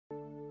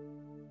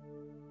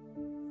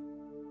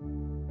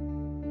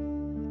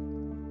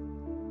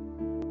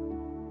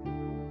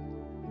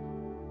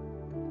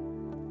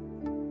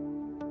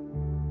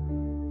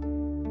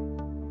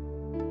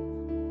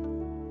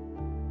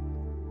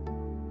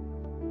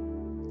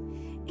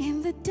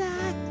In the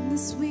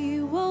darkness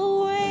we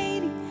were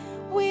waiting,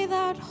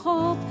 without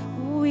hope,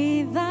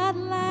 without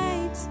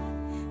light,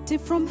 till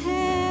from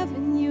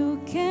heaven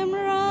you came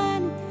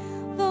running.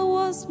 There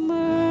was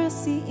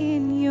mercy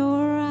in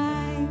your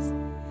eyes,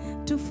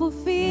 to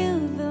fulfill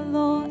the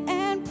law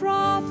and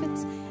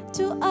prophets.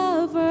 To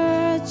a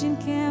virgin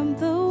came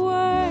the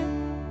word,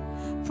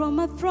 from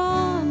a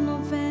throne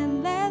of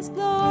endless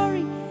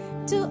glory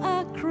to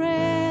a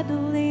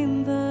cradle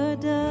in the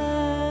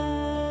dust.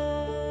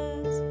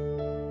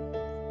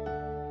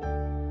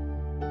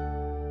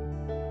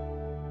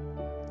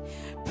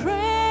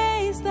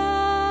 Praise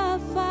the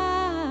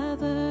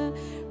Father,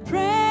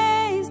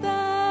 praise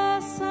the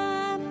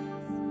Son,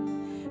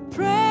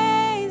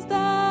 praise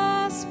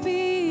the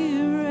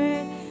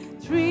Spirit,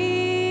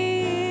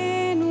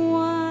 three in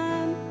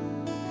one.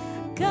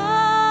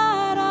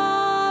 God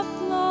of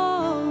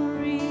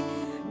glory,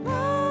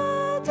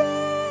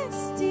 majesty,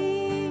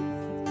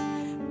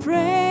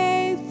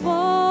 pray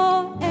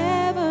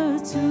forever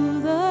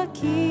to the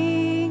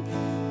King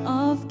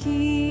of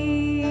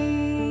Kings.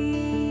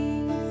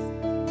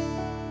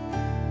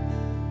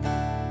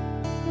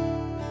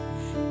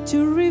 To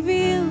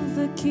reveal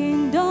the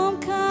kingdom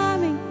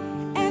coming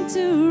and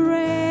to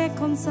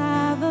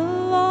reconcile the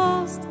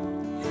lost,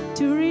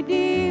 to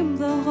redeem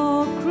the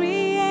whole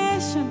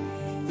creation.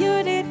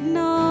 You did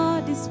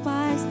not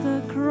despise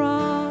the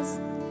cross,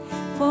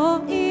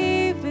 for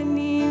even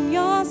in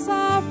your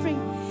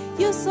suffering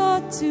you saw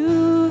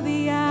to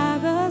the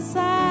other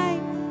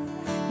side.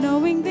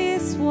 Knowing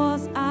this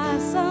was our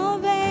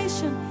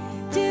salvation,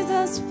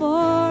 Jesus, for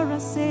our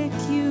sake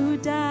you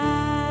died.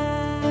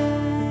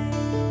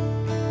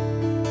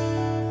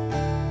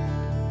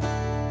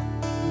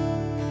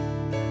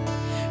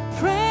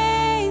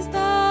 Praise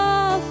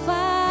the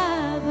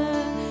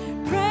Father,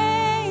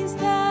 praise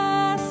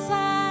the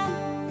Son,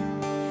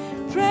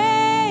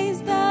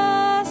 praise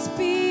the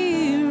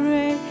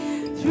Spirit,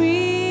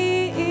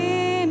 three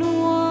in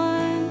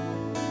one.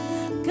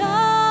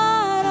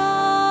 God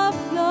of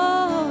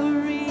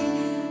glory,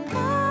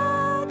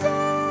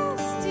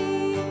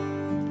 majesty,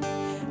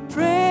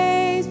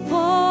 praise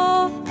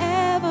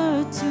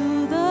forever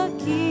to the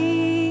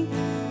King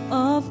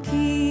of Kings.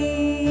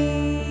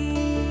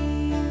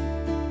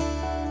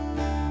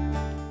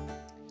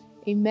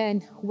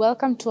 Amen.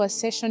 Welcome to our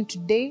session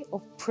today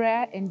of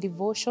prayer and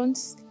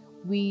devotions.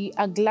 We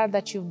are glad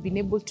that you've been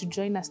able to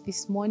join us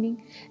this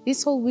morning.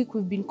 This whole week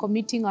we've been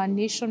committing our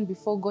nation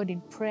before God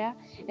in prayer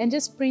and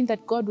just praying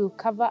that God will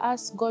cover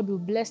us, God will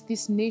bless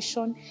this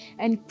nation,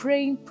 and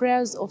praying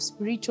prayers of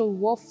spiritual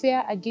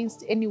warfare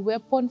against any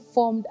weapon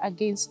formed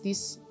against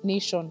this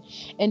nation.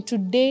 And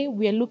today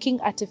we are looking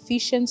at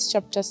Ephesians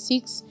chapter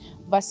 6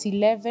 verse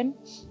 11,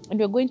 and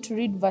we're going to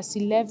read verse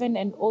 11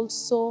 and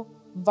also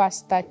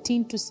verse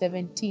 13 to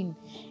 17.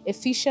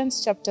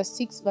 Ephesians chapter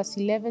 6 verse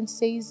 11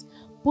 says,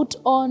 "Put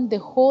on the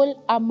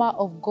whole armor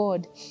of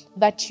God,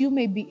 that you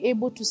may be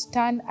able to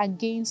stand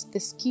against the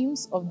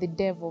schemes of the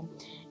devil."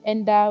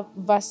 And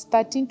verse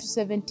 13 to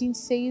 17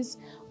 says,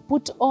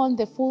 "Put on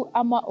the full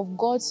armor of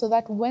God, so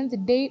that when the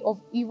day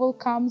of evil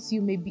comes,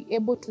 you may be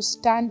able to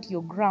stand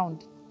your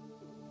ground.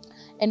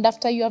 And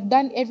after you have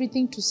done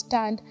everything to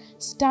stand,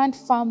 stand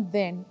firm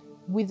then,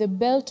 with the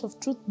belt of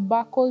truth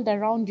buckled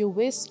around your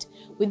waist,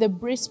 with the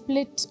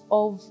breastplate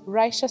of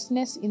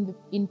righteousness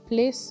in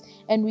place,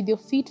 and with your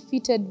feet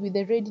fitted with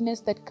the readiness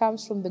that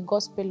comes from the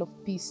gospel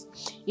of peace.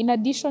 In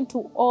addition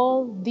to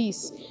all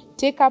this,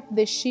 take up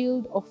the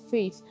shield of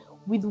faith,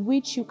 with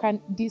which you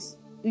can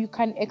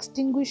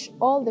extinguish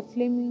all the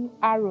flaming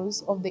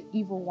arrows of the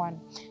evil one.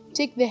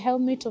 Take the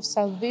helmet of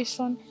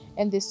salvation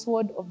and the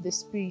sword of the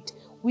Spirit,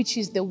 which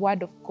is the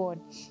word of God."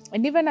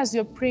 And even as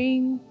you're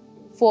praying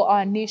for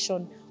our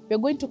nation, we're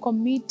going to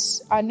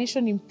commit our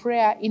nation in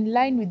prayer in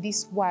line with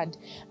this word,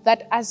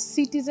 that as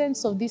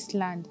citizens of this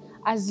land,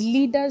 as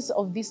leaders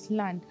of this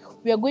land,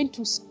 we are going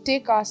to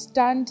take our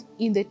stand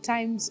in the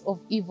times of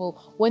evil.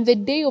 When the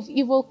day of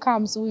evil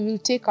comes, we will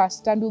take our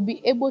stand. We'll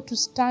be able to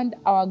stand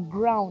our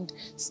ground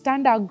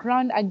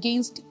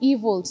against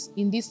evils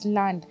in this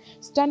land,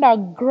 stand our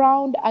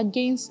ground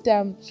against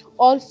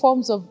all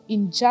forms of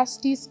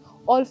injustice,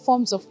 all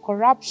forms of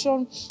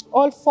corruption,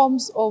 all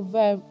forms of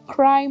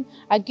crime,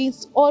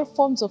 against all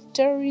forms of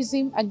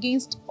terrorism,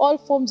 against all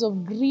forms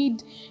of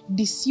greed,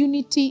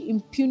 disunity,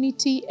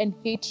 impunity, and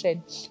hatred.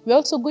 We're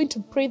also going to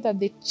pray that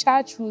the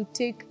church will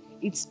take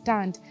its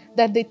stand,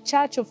 that the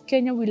church of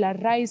Kenya will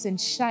arise and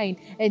shine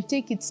and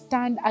take its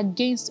stand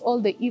against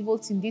all the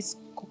evils in this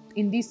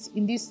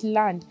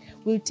land.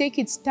 We'll take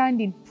its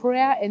stand in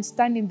prayer and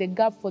stand in the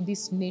gap for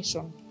this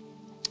nation.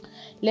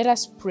 Let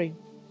us pray.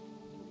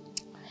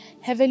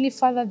 Heavenly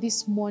Father,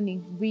 this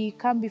morning we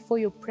come before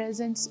your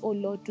presence, O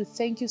Lord, to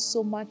thank you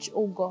so much,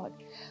 O God,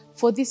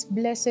 for this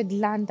blessed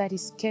land that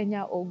is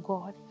Kenya, O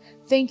God.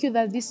 Thank you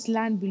that this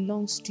land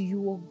belongs to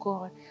you, O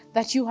God,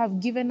 that you have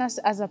given us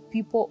as a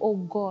people, O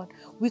God.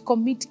 We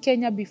commit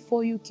Kenya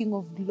before you, King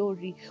of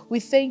glory. We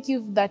thank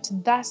you that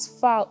thus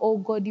far, O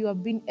God, you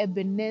have been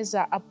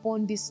Ebenezer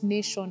upon this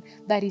nation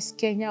that is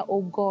Kenya,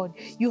 O God.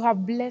 You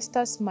have blessed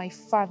us, my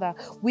Father.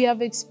 We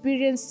have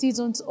experienced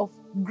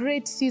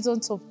great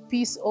seasons of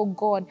peace, O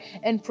God,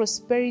 and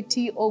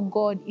prosperity, O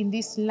God, in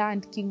this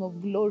land, King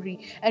of glory.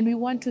 And we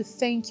want to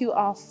thank you,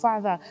 our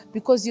Father,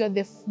 because you are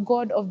the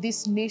God of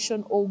this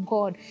nation, O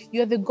God.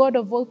 You are the God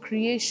of all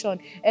creation.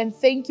 And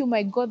thank you,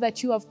 my God,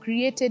 that you have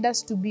created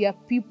us to be a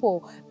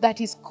people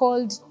that is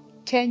called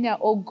Kenya,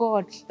 O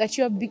God, that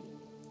you have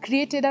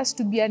created us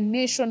to be a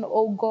nation,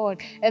 O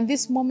God. And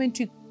this moment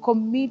we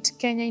commit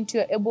Kenya into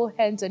your able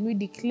hands, and we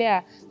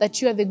declare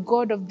that you are the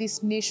God of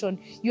this nation.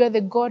 You are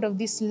the God of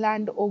this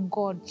land, O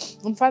God.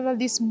 And Father,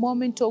 this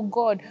moment, O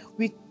God,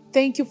 we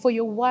thank you for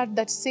your word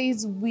that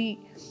says we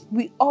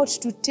ought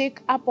to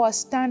take up our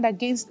stand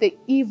against the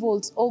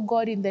evils, O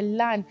God, in the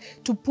land,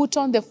 to put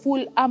on the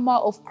full armor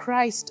of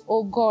Christ,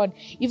 O God,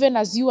 even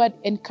as you are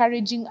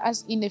encouraging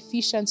us in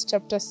Ephesians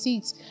chapter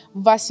 6,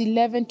 verse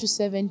 11 to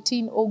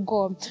 17, O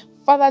God.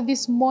 Father,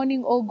 this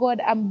morning, oh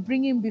God, I'm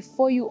bringing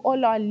before you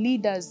all our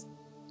leaders.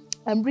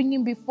 I'm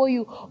bringing before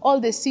you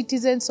all the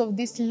citizens of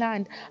this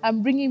land.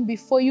 I'm bringing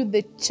before you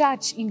the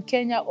church in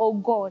Kenya, oh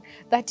God,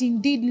 that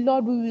indeed,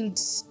 Lord, we will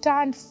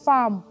stand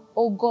firm,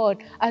 oh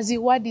God, as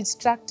your word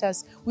instructs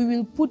us. We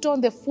will put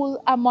on the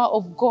full armor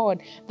of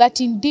God,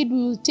 that indeed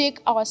we will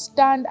take our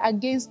stand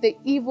against the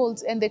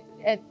evils and the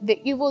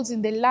evils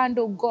in the land,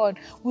 of God.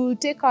 We will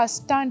take our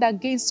stand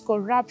against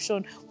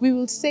corruption. We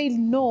will say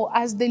no.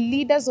 As the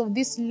leaders of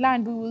this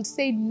land, we will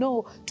say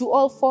no to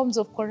all forms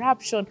of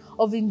corruption,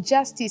 of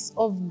injustice,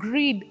 of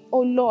greed, oh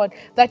Lord,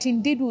 that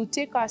indeed we will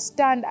take our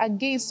stand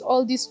against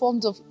all these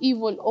forms of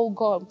evil, oh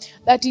God,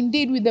 that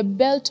indeed with the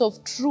belt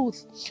of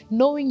truth,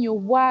 knowing your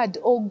word,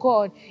 oh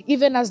God,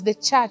 even as the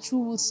church, we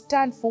will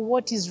stand for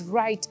what is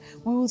right.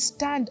 We will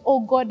stand, oh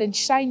God, and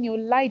shine your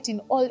light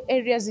in all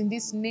areas in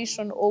this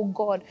nation, oh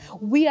God.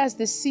 We as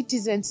the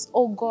citizens,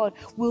 oh God,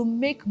 will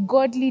make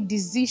godly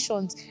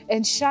decisions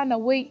and shun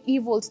away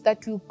evils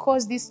that will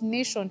cause this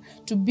nation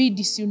to be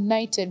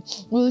disunited.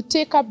 We will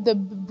take up the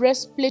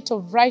breastplate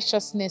of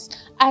righteousness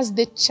as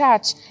the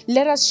church.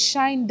 Let us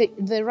shine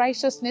the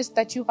righteousness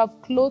that you have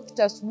clothed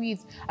us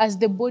with as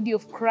the body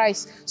of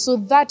Christ, so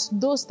that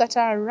those that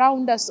are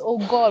around us, oh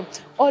God,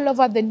 all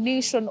over the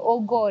nation,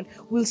 oh God,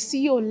 will see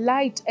your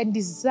light and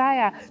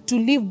desire to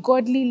live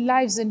godly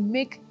lives and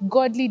make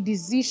godly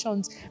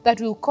decisions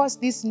that will cause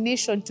this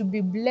nation to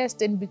be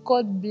blessed and be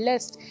called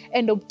blessed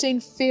and obtain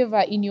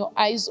favor in your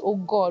eyes, oh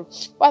God.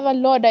 Father,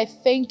 Lord, I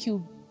thank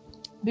you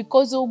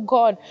because, oh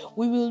God,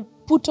 we will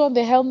put on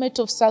the helmet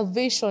of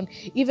salvation,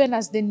 even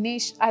as the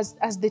nation, as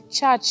the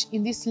church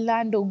in this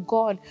land, oh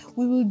God.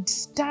 We will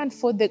stand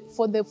for the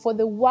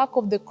work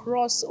of the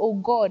cross, oh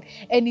God,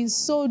 and in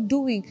so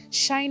doing,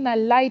 shine a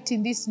light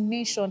in this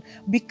nation,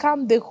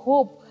 become the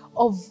hope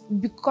of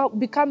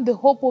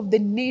the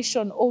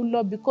nation, oh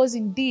Lord, because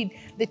indeed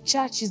the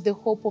church is the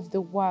hope of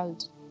the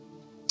world.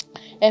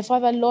 And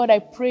Father, Lord, I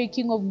pray,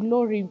 King of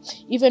glory,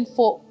 even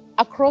for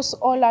across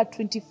all our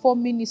 24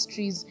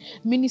 ministries,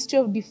 Ministry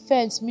of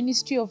Defense,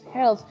 Ministry of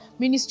Health,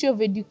 Ministry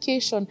of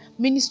Education,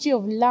 Ministry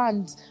of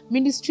Lands,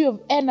 Ministry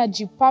of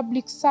Energy,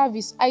 Public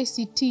Service,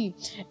 ICT,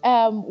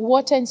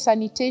 Water and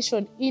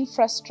Sanitation,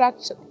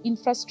 Infrastructure,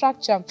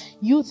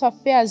 Youth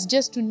Affairs,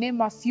 just to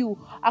name a few,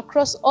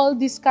 across all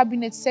these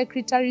cabinet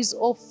secretaries,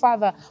 oh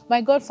Father.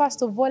 My God,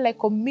 first of all, I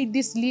commit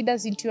these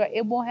leaders into your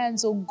able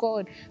hands, oh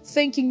God,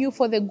 thanking you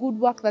for the good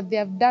work that they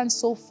have done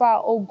so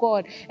far, oh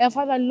God. And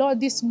Father, Lord,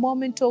 this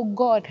moment, oh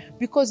God,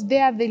 because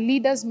they are the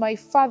leaders, my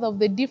Father, of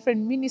the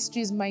different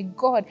ministries, my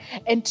God,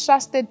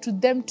 entrusted to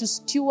them to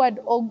steward,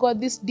 oh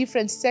God, these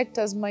different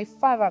sectors, my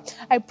Father.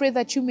 I pray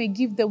that you may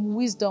give them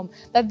wisdom,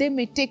 that they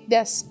may take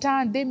their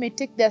stand. They may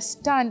take their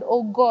stand,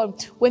 oh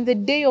God. When the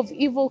day of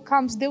evil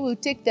comes, they will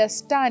take their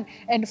stand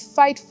and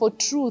fight for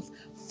truth,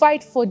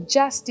 fight for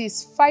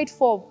justice, fight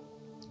for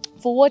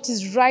what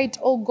is right,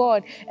 oh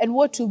God, and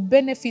what will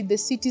benefit the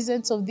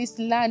citizens of this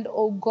land,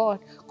 oh God,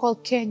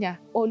 called Kenya,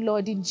 oh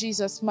Lord, in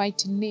Jesus'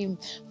 mighty name.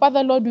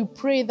 Father, Lord, we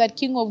pray that,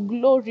 King of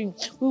glory,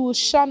 we will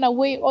shun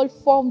away all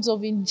forms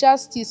of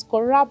injustice,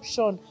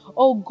 corruption,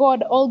 oh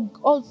God,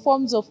 all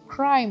forms of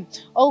crime,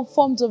 all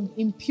forms of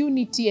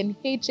impunity and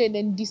hatred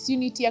and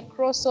disunity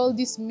across all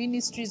these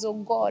ministries, oh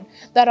God,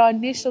 that our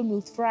nation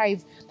will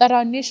thrive, that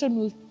our nation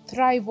will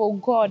thrive, oh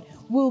God.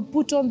 We'll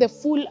put on the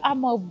full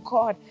armor of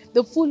God,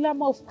 the full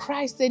armor of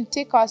Christ, and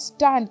take our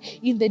stand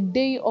in the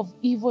day of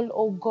evil,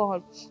 oh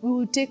God. We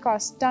will take our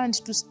stand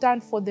to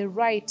stand for the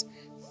right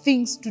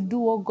things to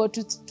do, oh God,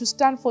 to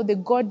stand for the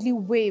godly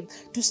way,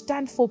 to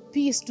stand for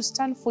peace, to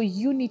stand for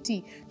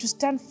unity, to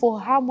stand for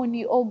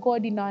harmony, oh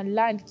God, in our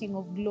land, King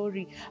of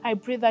glory. I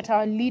pray that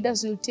our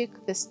leaders will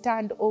take the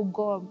stand, oh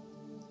God.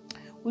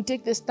 We'll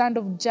take the stand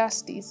of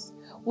justice.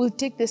 We'll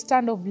take the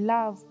stand of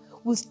love.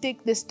 We'll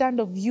take the stand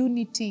of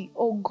unity,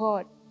 oh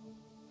God,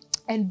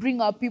 and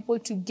bring our people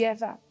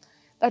together,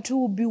 that we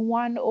will be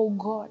one, oh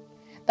God,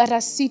 that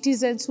as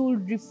citizens we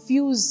will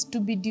refuse to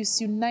be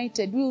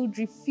disunited. We will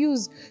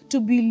refuse to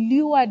be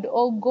lured,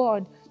 oh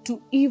God,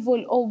 to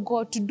evil, oh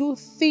God, to do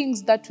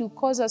things that will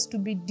cause us to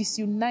be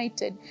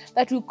disunited,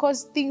 that will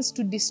cause things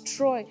to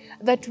destroy,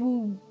 that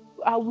will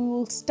we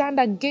will stand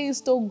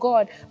against, oh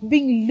God,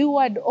 being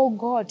lured, oh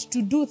God,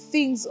 to do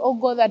things, oh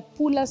God, that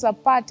pull us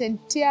apart and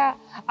tear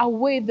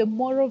away the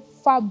moral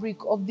fabric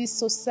of this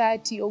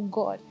society, oh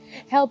God.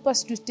 Help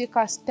us to take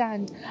our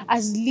stand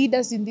as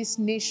leaders in this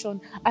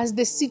nation, as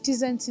the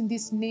citizens in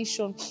this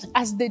nation,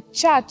 as the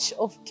church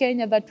of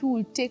Kenya, that we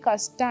will take our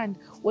stand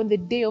when the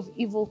day of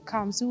evil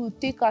comes. We will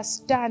take our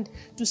stand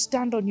to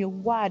stand on your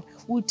word.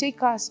 We'll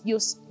take our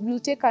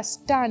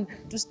stand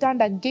to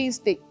stand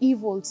against the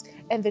evils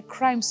and the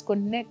crimes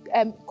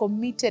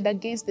committed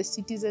against the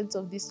citizens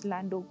of this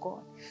land, oh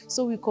God.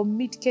 So we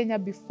commit Kenya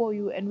before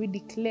you and we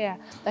declare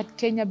that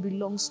Kenya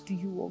belongs to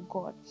you, oh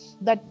God.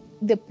 That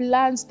the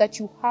plans that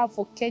you have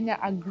for Kenya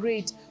are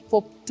great,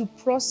 to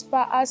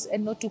prosper us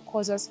and not to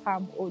cause us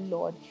harm, oh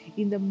Lord.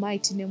 In the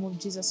mighty name of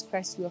Jesus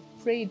Christ, we have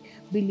prayed,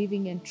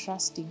 believing and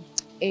trusting.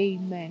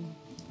 Amen.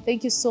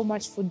 Thank you so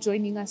much for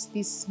joining us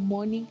this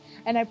morning.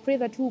 And I pray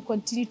that we will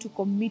continue to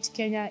commit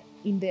Kenya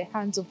in the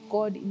hands of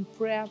God in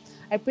prayer.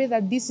 I pray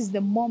that this is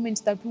the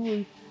moment that we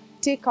will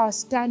take our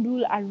stand. We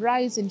will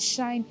arise and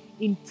shine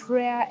in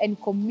prayer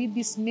and commit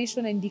this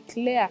nation and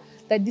declare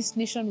that this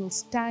nation will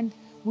stand.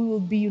 We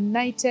will be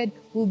united,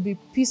 we will be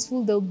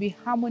peaceful, there will be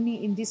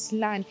harmony in this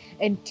land,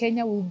 and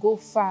Kenya will go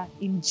far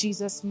in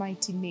Jesus'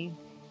 mighty name.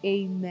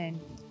 Amen.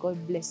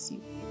 God bless you.